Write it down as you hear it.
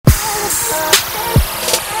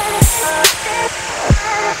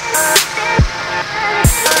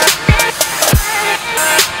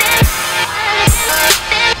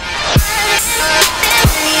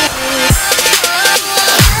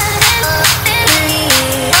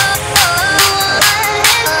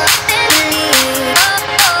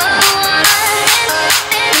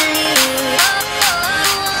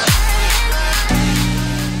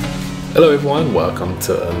Hello everyone, welcome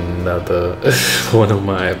to another one of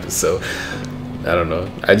my episodes. I don't know.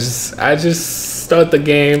 I just start the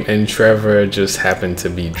game and Trevor just happened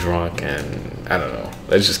to be drunk and I don't know.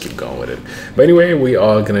 Let's just keep going with it. But anyway, we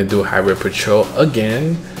are gonna do Highway Patrol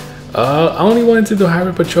again. I only wanted to do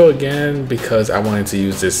Highway Patrol again because I wanted to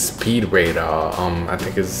use this speed radar. I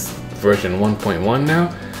think it's version 1.1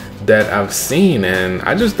 now that I've seen, and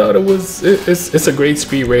I just thought it's a great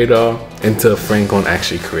speed radar until Frank gonna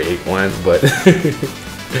actually create one, but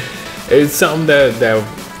it's something that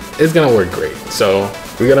is gonna work great. So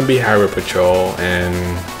we're gonna be Highway Patrol, and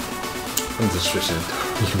I'm just switching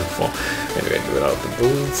to uniform anyway, without the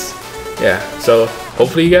boots. Yeah, so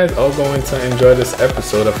hopefully you guys are going to enjoy this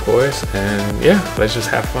episode, of course, and yeah, let's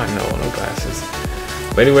just have fun. No glasses.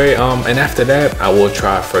 But anyway, and after that, I will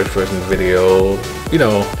try a first person video, you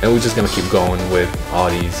know, and we're just gonna keep going with all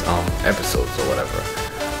these episodes or whatever.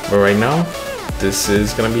 But right now, this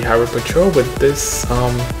is gonna be Highway Patrol with this,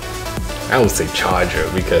 I would say Charger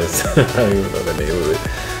because I don't even know the name of it.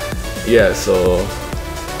 Yeah, so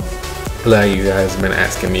a lot of you guys have been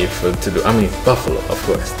asking me Buffalo, of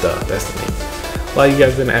course, that's the name. A lot of you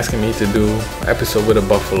guys been asking me to do an episode with a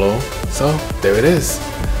Buffalo, so there it is.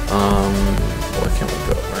 Where can we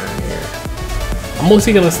go around here? I'm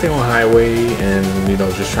mostly gonna stay on highway and, you know,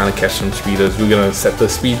 just trying to catch some speeders. We're gonna set the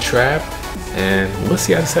speed trap and we'll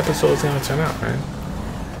see how this episode is gonna turn out, man.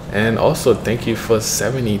 And also thank you for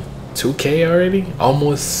 72K already,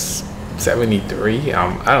 almost 73.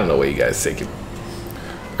 I don't know what you guys think.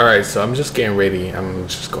 All right, so I'm just getting ready. I'm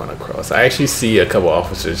just going across. I actually see a couple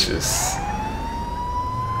officers just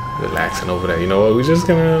relaxing over there. You know what, we're just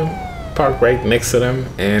gonna park right next to them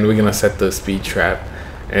and we're gonna set the speed trap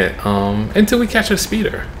and until we catch a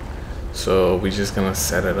speeder. So we're just gonna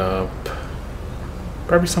set it up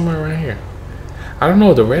probably somewhere around here. I don't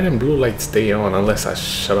know, the red and blue lights stay on unless I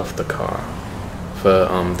shut off the car for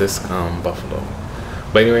this Buffalo.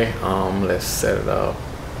 But anyway, let's set it up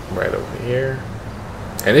right over here.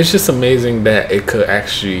 And it's just amazing that it could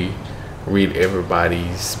actually read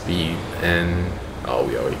everybody's speed. And oh,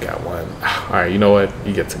 we already got one. All right, you know what?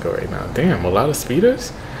 You get to go right now. Damn, a lot of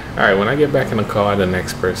speeders. All right, when I get back in the car, the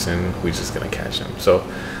next person, we're just gonna catch him. So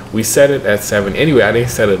we set it at 7. Anyway, I didn't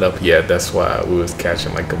set it up yet. That's why we was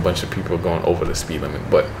catching like a bunch of people going over the speed limit.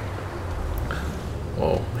 But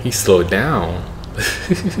well, he slowed down.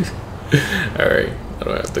 All right, I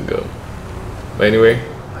don't have to go. But anyway,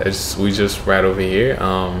 we just right over here.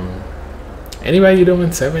 Anybody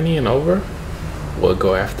doing 70 and over, we'll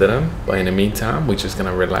go after them. But in the meantime, we're just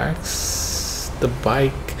gonna relax. The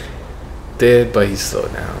bike did, but he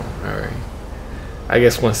slowed down. All right, I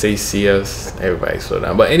guess once they see us, everybody slow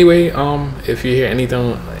down. But anyway, if you hear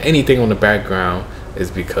anything on the background,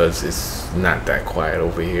 is because it's not that quiet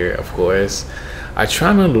over here. Of course, I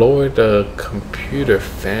try to lower the computer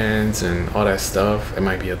fans and all that stuff. It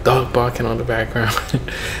might be a dog barking on the background.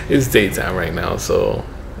 It's daytime right now, so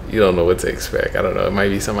you don't know what to expect. I don't know, it might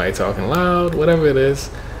be somebody talking loud, whatever it is.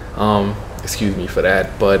 Excuse me for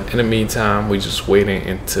that. But in the meantime, we're just waiting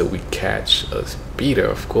until we catch a speeder,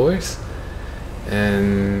 of course.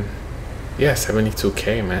 And yeah,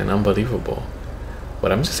 72K, man, unbelievable.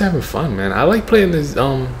 But I'm just having fun, man. I like playing this.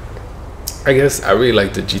 I guess I really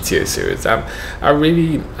like the GTA series.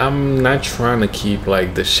 I'm not trying to keep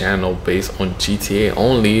like the channel based on GTA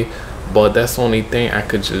only, but that's the only thing I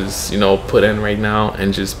could just, you know, put in right now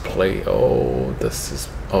and just play. Oh, this is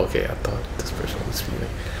okay. I thought this person was speeding.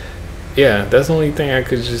 Yeah, that's the only thing I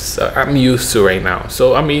could just I'm used to right now.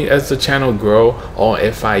 So I mean, as the channel grow, or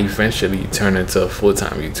if I eventually turn into a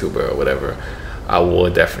full-time YouTuber or whatever, I will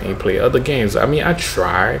definitely play other games. I mean, I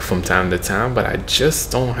try from time to time, but I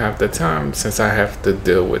just don't have the time since I have to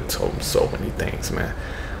deal with so many things, man.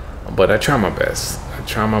 But I try my best.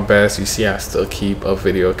 You see, I still keep a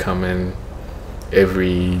video coming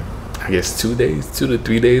every, I guess, 2 days, 2 to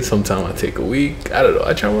 3 days. Sometimes I take a week. I don't know.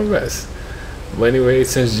 I try my best. But anyway,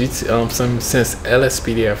 since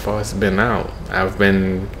LSPDFR has been out, I've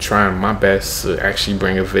been trying my best to actually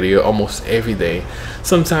bring a video almost every day.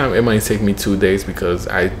 Sometimes it might take me 2 days because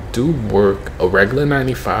I do work a regular 9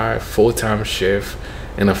 to 5 full-time shift,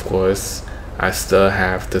 and of course I still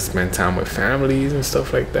have to spend time with families and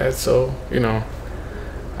stuff like that. So, you know,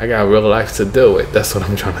 I got real life to deal with. That's what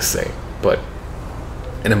I'm trying to say. But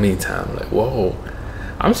in the meantime, like, whoa,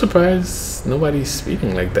 I'm surprised nobody's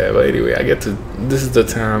speaking like that. But anyway, this is the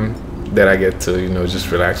time that I get to, you know,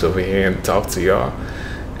 just relax over here and talk to y'all.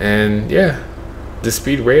 And yeah, the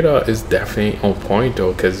speed radar is definitely on point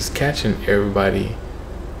though, because it's catching everybody.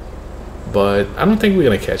 But I don't think we're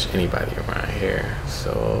gonna catch anybody around here,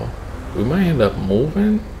 so we might end up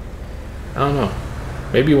moving. I don't know.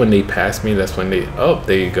 Maybe when they pass me, that's when they, oh,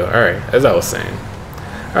 there you go. All right, as I was saying.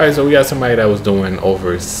 All right, so we got somebody that was doing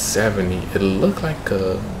over 70. It looked like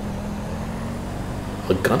a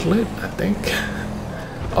gauntlet, I think.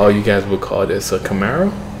 Oh, you guys would call this a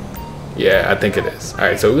Camaro? Yeah, I think it is. All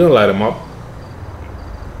right, so we're gonna light them up.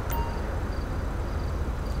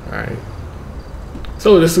 All right.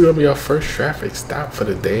 So this is gonna be our first traffic stop for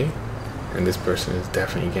the day, and this person is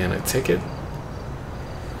definitely getting a ticket.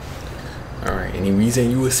 All right. Any reason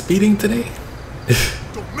you were speeding today?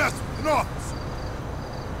 Don't mess with us.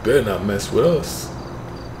 Better not mess with us.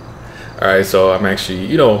 All right. So I'm actually,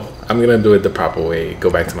 you know, I'm gonna do it the proper way. Go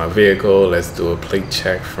back to my vehicle. Let's do a plate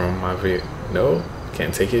check from my vehicle. No,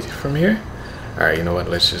 can't take it from here. All right. You know what?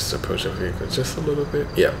 Let's just approach the vehicle just a little bit.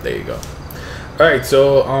 Yep. There you go. All right.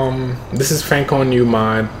 So this is Franco new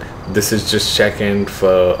mod. This is just checking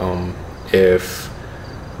for if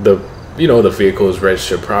the the vehicle is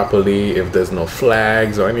registered properly, if there's no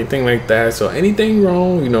flags or anything like that. So anything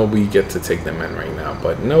wrong, we get to take them in right now.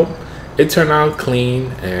 But nope, it turned out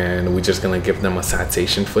clean, and we're just gonna give them a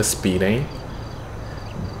citation for speeding.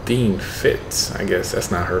 Dean Fitz, I guess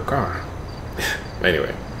that's not her car.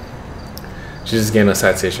 Anyway, she's just getting a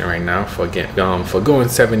citation right now for going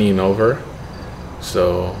 70 and over.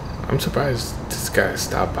 So I'm surprised this guy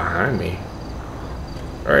stopped behind me.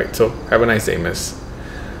 All right, so have a nice day, miss.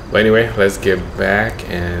 But anyway, let's get back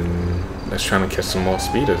and let's try to catch some more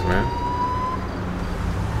speeders, man.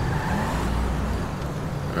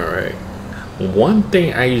 All right. One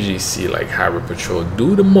thing I usually see like Highway Patrol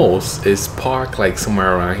do the most is park like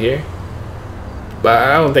somewhere around here. But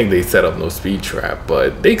I don't think they set up no speed trap,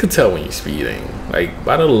 but they could tell when you're speeding. Like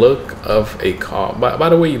by the look of a car, by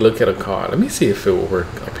the way you look at a car. Let me see if it will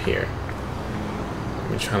work up here.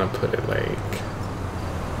 I'm trying to put it like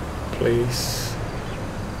place.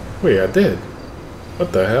 Wait, I did.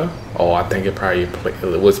 What the hell? Oh, I think it probably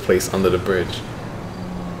it was placed under the bridge.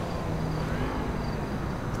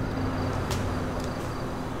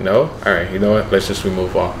 No? Alright, you know what? Let's just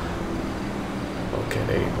remove all. Okay,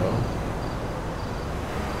 there you go.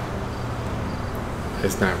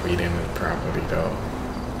 It's not reading it properly though.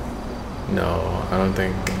 No, I don't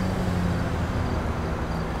think.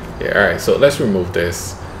 Yeah, alright, so let's remove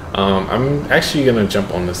this. I'm actually gonna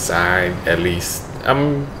jump on the side at least.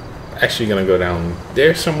 I'm actually gonna go down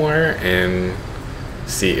there somewhere and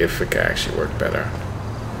see if it can actually work better.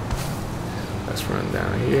 Let's run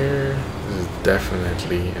down here. This is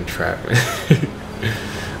definitely entrapment.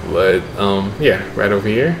 But yeah, right over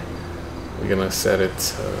here we're gonna set it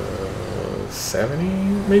to 70,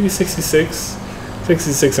 maybe 66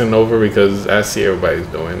 and over, because I see everybody's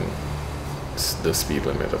doing the speed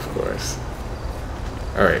limit, of course.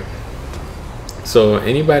 All right, so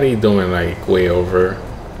anybody doing like way over,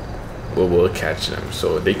 we'll catch them,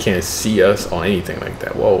 so they can't see us or anything like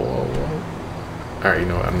that. Whoa. All right, you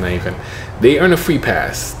know what? I'm not even. They earn a free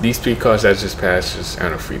pass. These 3 cars that just passed just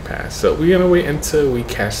earn a free pass. So we're gonna wait until we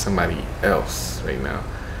catch somebody else. Right now,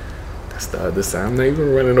 that's the other side. I'm not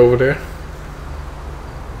even running over there.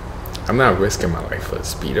 I'm not risking my life for a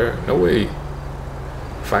speeder. No way.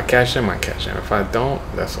 If I catch them, I catch them. If I don't,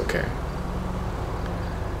 that's okay.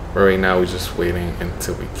 But right now we're just waiting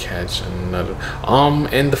until we catch another.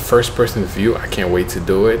 In the first person view, I can't wait to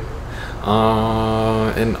do it.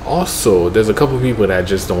 And also there's a couple people that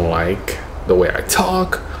just don't like the way I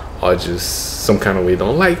talk, or just some kind of way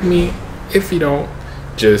don't like me. If you don't,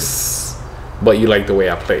 but you like the way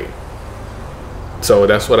I play. So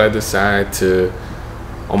that's what I decided to.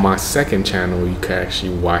 On my second channel, you can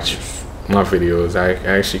actually watch my videos. I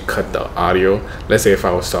actually cut the audio. Let's say if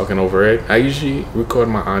I was talking over it, I usually record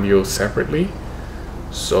my audio separately,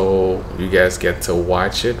 so you guys get to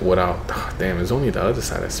watch it without. Oh, damn, it's only the other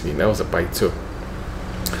side of speed. That was a bite too.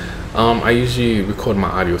 I usually record my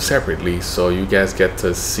audio separately, so you guys get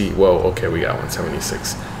to see. Well, okay, we got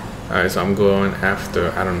 176. All right, so I'm going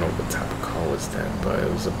after. I don't know what type of car was that, but it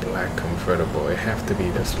was a black convertible. It have to be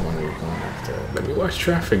this one we're going after. Let me watch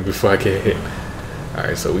traffic before I get hit. All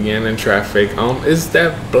right, so we getting in traffic. Is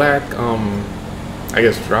that black I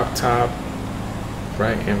guess drop top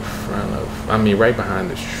right in front of, right behind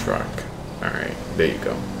this truck. All right, there you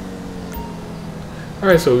go. All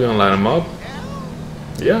right, so we're gonna line them up.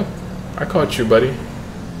 Yeah, I caught you, buddy.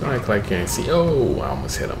 Don't act like you ain't see. Oh, I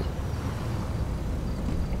almost hit him.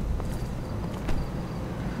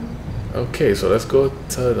 Okay, so let's go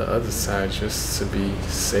to the other side just to be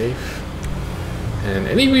safe. And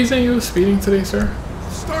any reason you were speeding today, sir?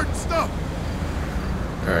 Start and stop.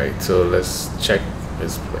 All right, so let's check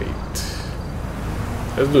his plate.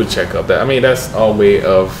 Let's do a checkup. That's our way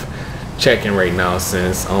of checking right now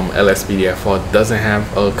since LSPDFR doesn't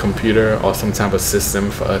have a computer or some type of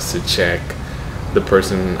system for us to check the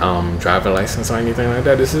person driver license or anything like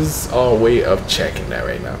that. This is our way of checking that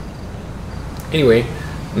right now. Anyway,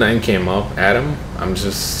 nothing came up. Adam, I'm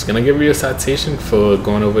just gonna give you a citation for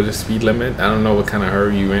going over the speed limit. I don't know what kind of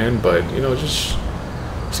hurry you in, but you know, just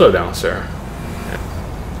slow down, sir.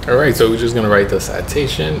 All right, so we're just gonna write the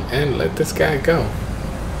citation and let this guy go.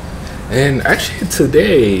 And actually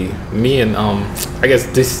today, me and I guess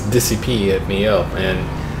this DCP hit me up, and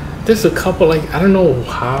there's a couple, like, I don't know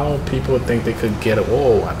how people think they could get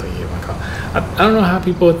whoa, I thought you hit my car. I don't know how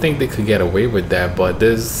people think they could get away with that, but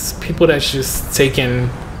there's people that's just taking,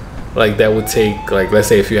 like, that would take, like, let's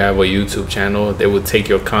say if you have a YouTube channel, they would take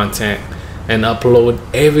your content and upload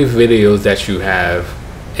every video that you have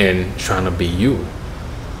and trying to be you.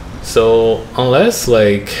 So unless,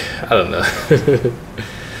 like, I don't know.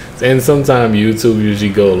 And sometimes YouTube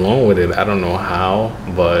usually go along with it. I don't know how,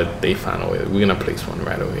 but they find a way. We're gonna place one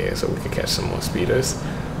right over here so we can catch some more speeders.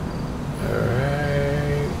 All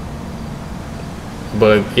right.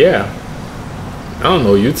 But yeah, I don't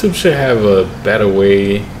know. YouTube should have a better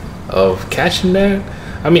way of catching that.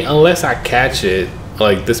 I mean, unless I catch it,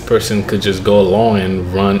 like this person could just go along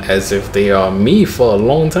and run as if they are me for a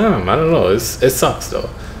long time. I don't know. It sucks though.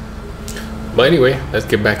 But anyway, let's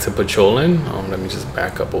get back to patrolling. Let me just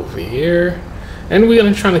back up over here, and we're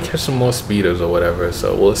gonna try to catch some more speeders or whatever.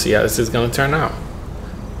 So we'll see how this is gonna turn out.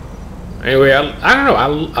 Anyway, I don't know.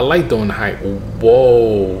 I like doing the hike.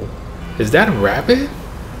 Whoa, is that a rabbit?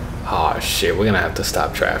 Oh shit, we're gonna have to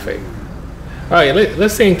stop traffic. All right,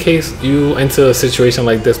 let's say in case you into a situation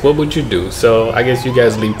like this, what would you do? So I guess you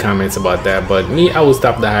guys leave comments about that, but me, I will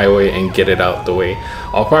stop the highway and get it out the way.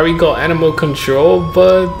 I'll probably go animal control,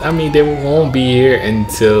 but I mean, they won't be here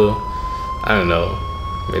until, I don't know,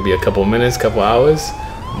 maybe a couple minutes, couple hours.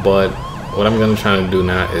 But what I'm gonna try to do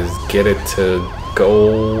now is get it to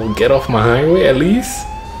get off my highway at least.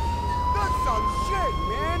 That's some shit,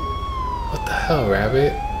 man. What the hell,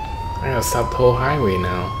 rabbit? I gotta stop the whole highway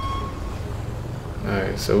now.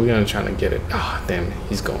 Alright, so we're gonna try to get it. Ah, oh, damn it,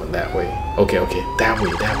 he's going that way. Okay, that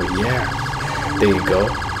way, yeah. There you go.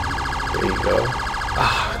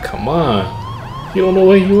 Ah, come on. You don't know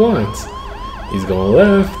what he wants. He's going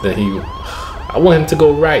left, then I want him to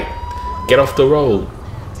go right. Get off the road.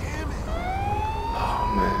 Damn it.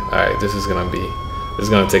 Oh man. Alright, this is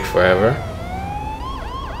gonna take forever.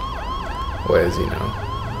 Where is he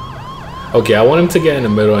now? Okay, I want him to get in the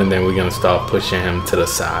middle, and then we're gonna start pushing him to the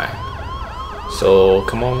side. So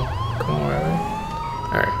come on, right?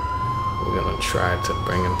 All right, we're gonna try to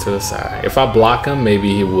bring him to the side. If I block him,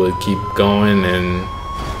 maybe he would keep going, and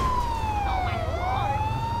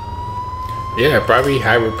yeah, probably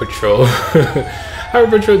highway patrol. Highway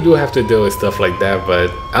patrol do have to deal with stuff like that, but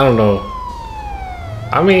I don't know.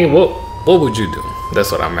 I mean, what would you do?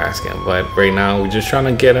 That's what I'm asking. But right now, we're just trying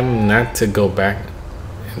to get him not to go back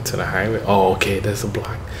into the highway. Oh, okay, there's a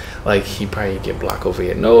block. Like, he probably get blocked over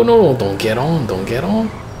here. No, don't get on.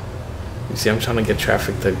 You see, I'm trying to get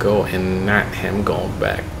traffic to go and not him going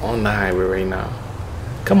back on the highway right now.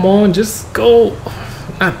 Come on, just go.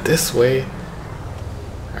 Not this way.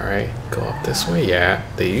 All right, go up this way. Yeah,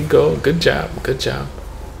 there you go. Good job. All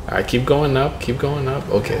right, keep going up.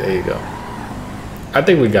 Okay, there you go. I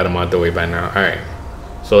think we got him out the way by now. All right.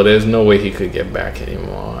 So there's no way he could get back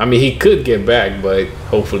anymore. I mean, he could get back, but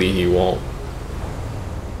hopefully he won't.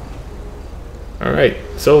 All right,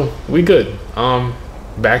 so we good.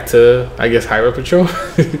 Back to, I guess, highway patrol.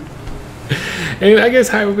 And I guess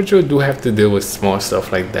highway patrol do have to deal with small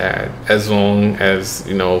stuff like that, as long as,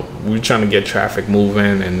 you know, we're trying to get traffic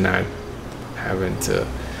moving and not having to,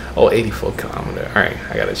 84 kilometer. All right,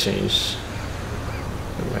 I gotta change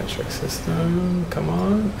the metric system. Come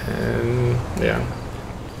on, and yeah.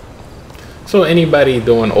 So anybody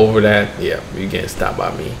doing over that, yeah, you getting stopped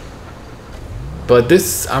by me. But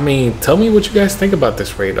this, I mean, tell me what you guys think about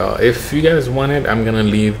this radar. If you guys want it, I'm gonna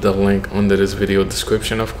leave the link under this video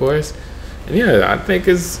description, of course. And yeah, I think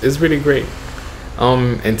it's really great.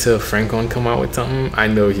 Until Frank gonna come out with something, I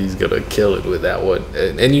know he's gonna kill it with that one.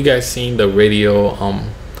 And you guys seen the radio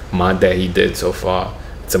mod that he did so far?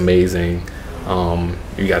 It's amazing.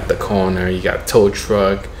 You got the corner, you got tow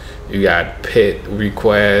truck, you got pit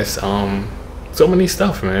requests, so many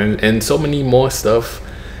stuff, man, and so many more stuff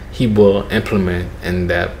he will implement in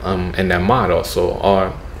that mod also,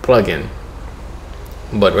 or plugin.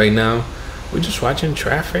 But right now we're just watching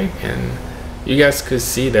traffic, and you guys could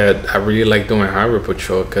see that I really like doing highway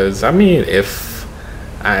patrol, because I mean, if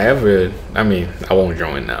I ever, I mean, I won't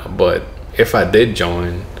join now, but if I did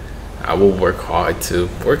join, I will work hard to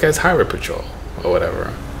work as highway patrol or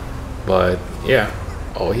whatever. But yeah.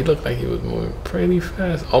 Oh, he looked like he was moving pretty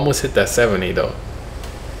fast. Almost hit that 70 though.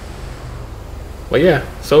 But yeah,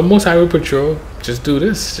 so most highway patrol just do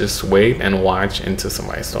this. Just wait and watch until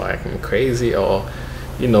somebody start acting crazy, or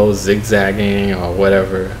you know, zigzagging or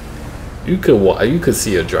whatever. You could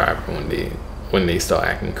see a driver when they start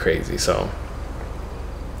acting crazy. So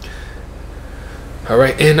all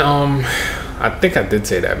right, and I think I did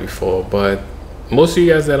say that before, but most of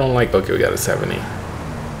you guys that don't like, okay, we got a 70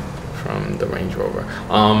 from the Range Rover.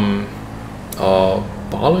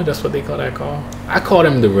 Baller, that's what they call that car. I call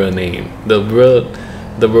them the real name, the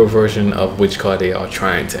real version of which car they are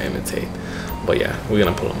trying to imitate. But yeah, we're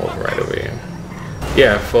gonna pull them over right over here.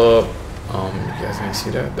 Yeah, for you guys didn't see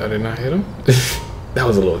that? I did not hit him. That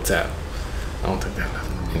was a little tap. I don't think that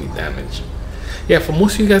left any damage. Yeah, for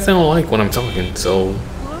most of you guys that don't like when I'm talking, so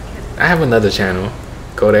I have another channel.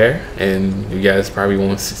 Go there, and you guys probably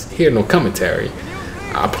won't hear no commentary.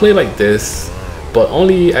 I play like this, but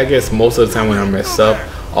only I guess most of the time when I mess up,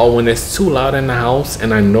 or when it's too loud in the house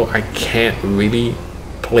and I know I can't really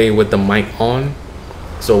play with the mic on.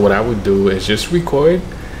 So what I would do is just record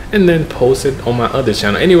and then post it on my other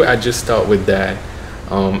channel. Anyway, I just start with that.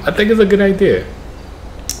 I think it's a good idea.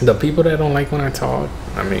 The people that don't like when I talk,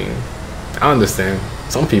 I mean, I understand.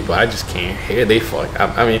 Some people I just can't hear they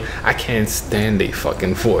I mean, I can't stand they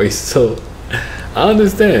fucking voice. So I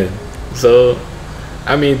understand. So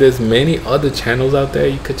I mean, there's many other channels out there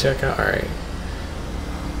you could check out. All right,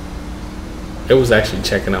 it was actually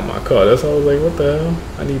checking out my car. That's why I was like, what the hell?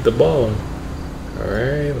 I need the ball. All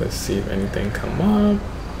right, let's see if anything come up.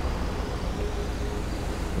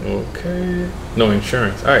 Okay, no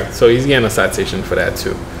insurance. All right, so he's getting a citation for that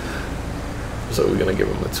too. So we're gonna give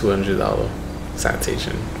him a $200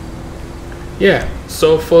 citation. Yeah,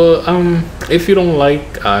 so for if you don't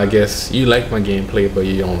like, I guess you like my gameplay but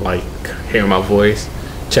you don't like hearing my voice,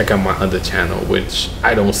 check out my other channel, which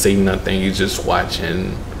I don't say nothing, you just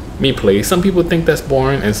watching me play. Some people think that's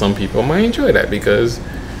boring, and some people might enjoy that because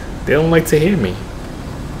they don't like to hear me.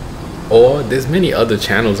 Or there's many other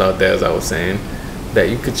channels out there, as I was saying, that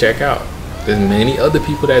you could check out. There's many other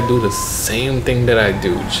people that do the same thing that I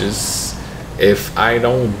do. Just if I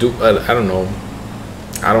don't do I don't know,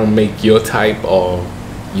 I don't make your type, or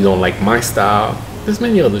you don't like my style, there's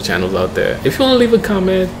many other channels out there. If you want to leave a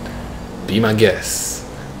comment, be my guest.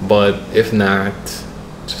 But if not,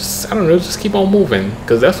 just, I don't know, just keep on moving,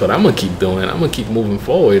 because that's what I'm gonna keep doing. I'm gonna keep moving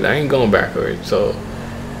forward. I ain't going backward. So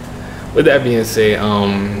with that being said,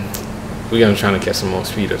 we're gonna try to catch some more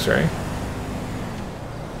speeders, right?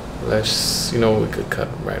 Let's, you know, we could cut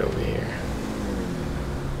right over here.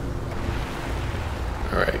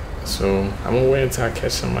 All right, so I'm gonna wait until I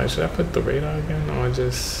catch somebody. Should I put the radar again, or I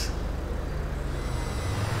just...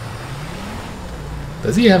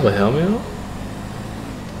 Does he have a helmet on?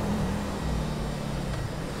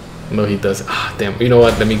 No, he doesn't. Ah, damn. You know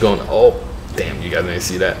what? Let me go on. Oh, damn, you guys didn't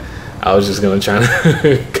see that. I was just gonna try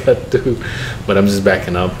to cut through, but I'm just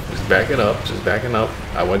backing up. Just backing up. Just backing up.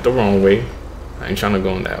 I went the wrong way. I ain't trying to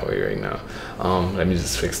go in that way right now. Let me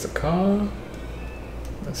just fix the car.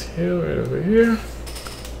 That's here, right over here.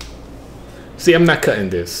 See, I'm not cutting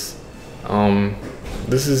this.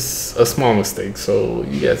 This is a small mistake, so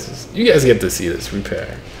you guys get to see this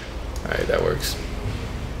repair. All right, that works.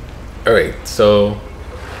 All right, so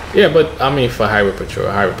yeah, but I mean, for highway patrol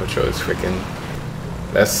is freaking.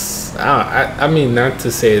 That's I mean, not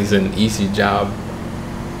to say it's an easy job,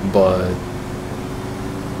 but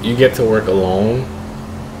you get to work alone,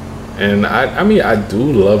 and I mean, I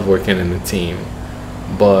do love working in a team,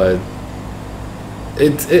 but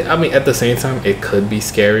I mean, at the same time, it could be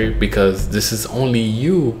scary because this is only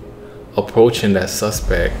you approaching that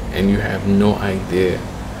suspect, and you have no idea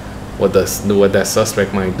what that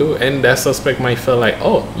suspect might do, and that suspect might feel like,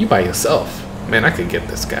 oh, you by yourself, man, I could get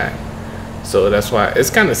this guy. So that's why it's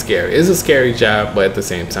kind of scary. It's a scary job, but at the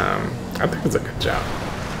same time, I think it's a good job.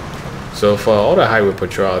 So for all the highway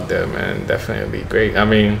patrol out there, man, definitely great. I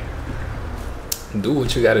mean, do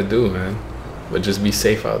what you gotta do, man, but just be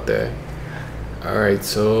safe out there. All right,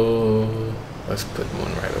 so let's put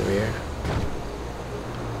one right over here.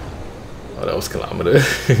 Oh, that was kilometer.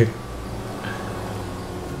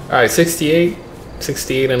 All right, 68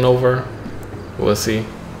 and over. We'll see.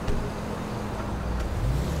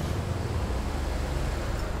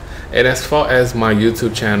 And as far as my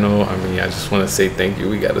YouTube channel, I mean, I just want to say thank you.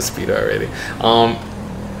 We got a speeder already.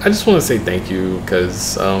 I just want to say thank you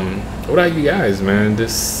because without you guys, man,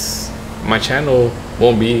 my channel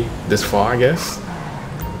won't be this far, I guess,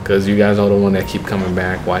 because you guys are the one that keep coming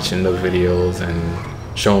back, watching the videos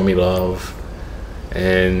and showing me love,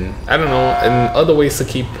 and I don't know, and other ways to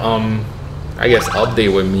keep I I guess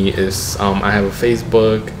update with me is I have a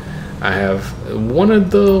Facebook. I have one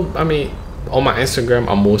of the, I mean, on my Instagram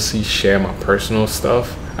I mostly share my personal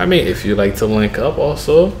stuff. I mean, if you like to link up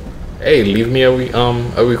also, hey, leave me a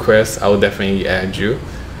request. I will definitely add you.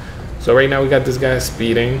 So right now we got this guy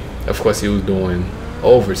speeding. Of course he was doing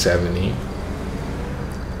over 70.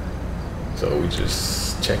 So we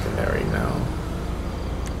just checking that right now.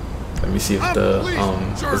 Let me see if the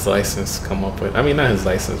his license come up with, I mean not his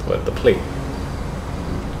license but the plate.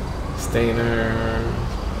 Stainer.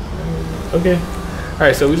 Okay.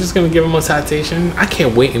 Alright, so we're just gonna give him a citation. I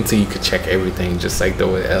can't wait until you could check everything just like the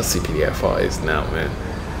way LCPDFR is now, man.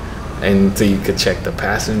 And until you could check the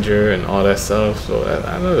passenger and all that stuff. So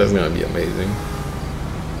I know that's gonna be amazing.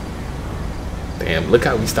 Damn, look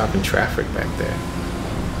how we stopping traffic back there.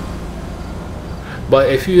 But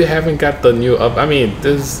if you haven't got the new I mean,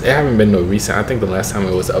 it haven't been no recent. I think the last time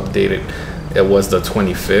it was updated, it was the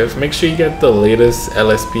 25th. Make sure you get the latest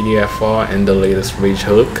LSPDFR and the latest rage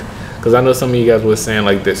hook. Because I know some of you guys were saying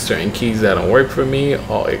like there's certain keys that don't work for me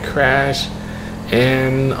or it crashed.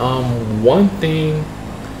 And one thing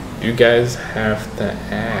you guys have to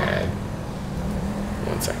add.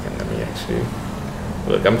 1 second, let me actually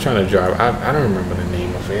look. I'm trying to drive. I don't remember the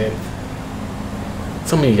name of it.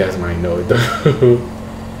 Some of you guys might know it though.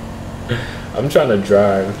 I'm trying to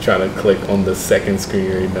drive, trying to click on the second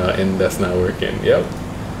screen right now, and that's not working. Yep,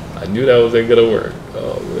 I knew that wasn't gonna work.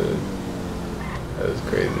 Oh man, that is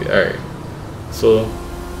crazy. All right, so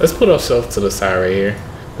let's put ourselves to the side right here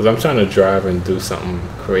because I'm trying to drive and do something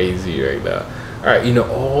crazy right now. All right, you know,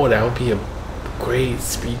 oh, that would be a great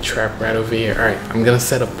speed trap right over here. All right, I'm gonna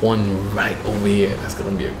set up one right over here. That's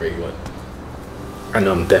gonna be a great one. I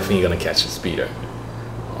know I'm definitely gonna catch a speeder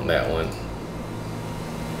on that one.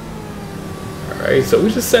 All right, so we're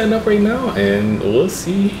just setting up right now and we'll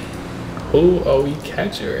see who are we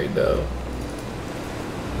catching right now.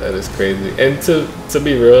 That is crazy. And to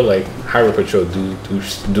be real, like Highway Patrol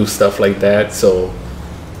do stuff like that, so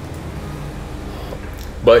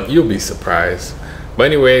but you'll be surprised. But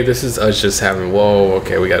anyway, this is us just having, whoa,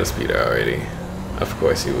 okay, we got a speeder already. Of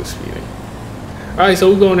course he was speeding. All right, so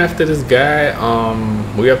we're going after this guy.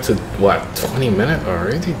 We're up to what, 20 minutes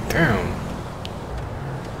already? Damn.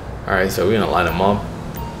 All right, so we're gonna line him up.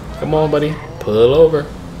 Come on, buddy, pull over.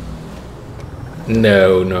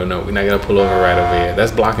 No, we're not gonna pull over right over here.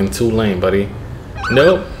 That's blocking 2 lane, buddy.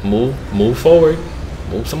 Nope, move forward.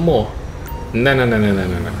 Move some more. No, not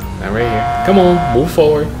right here. Come on, move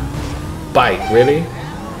forward. Bike, really?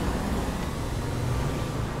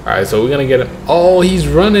 All right, so we're gonna get him. Oh, he's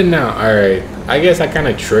running now. All right, I guess I kind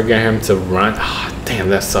of trigger him to run. Oh, damn,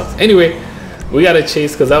 that sucks. Anyway, we gotta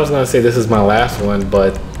chase because I was gonna say this is my last one,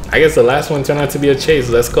 but I guess the last one turned out to be a chase.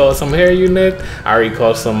 Let's call some hair unit. I already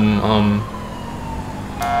called some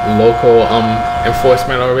local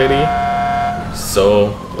enforcement already.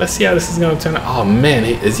 So let's see how this is gonna turn out. Oh man,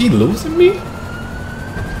 is he losing me?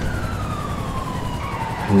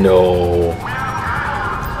 No.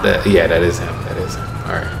 Yeah, that is him. That is him.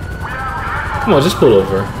 All right. Come on, just pull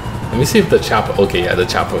over. Let me see if the chopper. Okay, yeah, the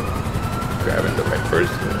chopper grabbing the right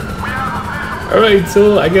person. All right,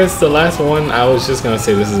 so I guess the last one. I was just gonna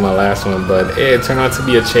say this is my last one, but it turned out to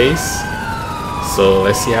be a chase. So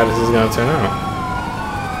let's see how this is gonna turn out.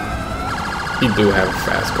 He do have a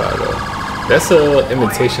fast car though. That's a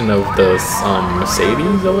imitation of the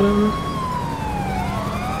Mercedes or whatever.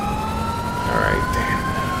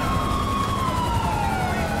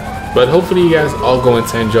 But hopefully you guys are going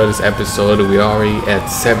to enjoy this episode. We're already at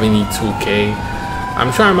 72K.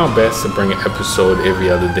 I'm trying my best to bring an episode every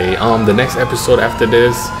other day. The next episode after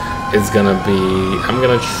this is gonna be, I'm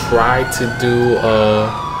gonna try to do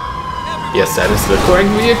yes, that is the correct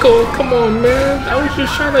vehicle. Come on, man. I was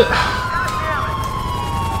just trying to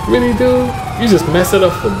really, dude, you just mess it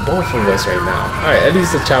up for both of us right now. All right, at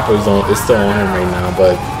least the chopper is still on him right now,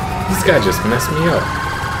 but this guy just messed me up.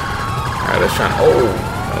 All right, let's try. Oh,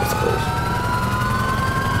 that was close.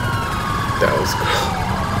 That was close.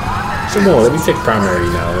 Come on, let me take primary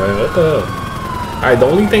now, man. What the hell? Alright, the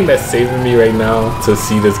only thing that's saving me right now to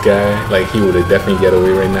see this guy, like he would have definitely get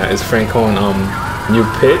away right now, is Frank on new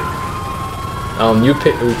pit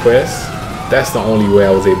request. That's the only way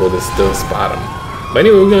I was able to still spot him. But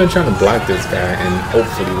anyway, we're gonna try to block this guy and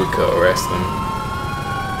hopefully we could arrest him.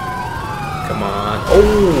 Come on.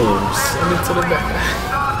 Oh, send it to the back.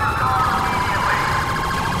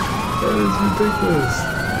 That is ridiculous.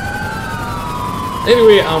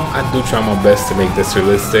 Anyway, I do try my best to make this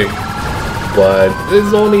realistic, but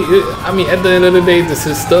it's only, I mean, at the end of the day, this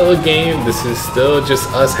is still a game. This is still just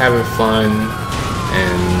us having fun.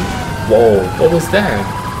 And whoa, what was that?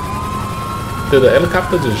 Did the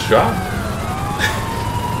helicopter just drop?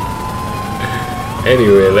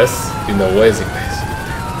 Anyway, let's, where is he, guys?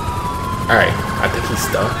 Alright, I think he's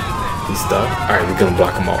stuck. He's stuck. Alright, we're gonna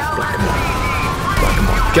block him off. Block him off. Block him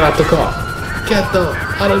off. Get out the car. Get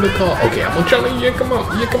out of the car. Okay, I'm gonna try to yank him out.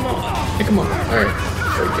 Yank him out. Yank him out. Alright,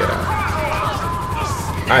 so get out.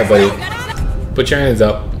 Alright, buddy. Put your hands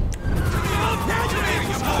up.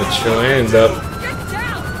 Put your hands up.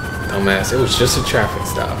 Dumbass, it was just a traffic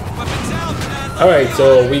stop. Alright,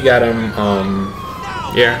 so we got him.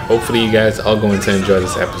 Yeah, hopefully you guys are going to enjoy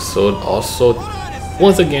this episode. Also,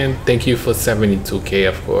 once again, thank you for 72K,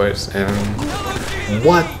 of course. And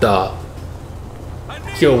what the?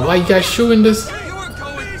 Yo, why you guys shooting this?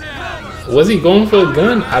 Was he going for a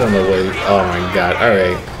gun? I don't know what. Oh my god.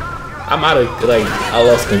 Alright. I'm out of, I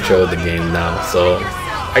lost control of the game now. So,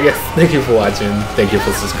 I guess thank you for watching. Thank you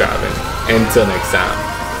for subscribing. Until next time.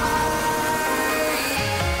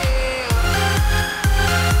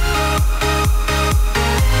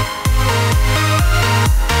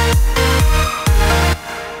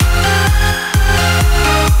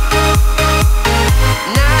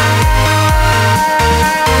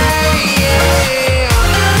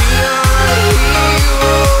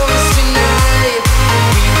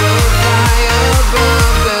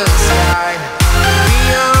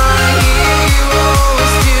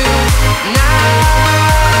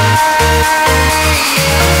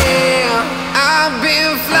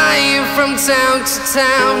 Town to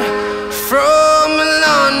town, from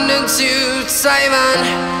London to Taiwan,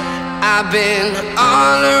 I've been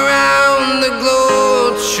all around the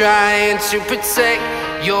globe trying to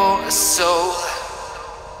protect your soul.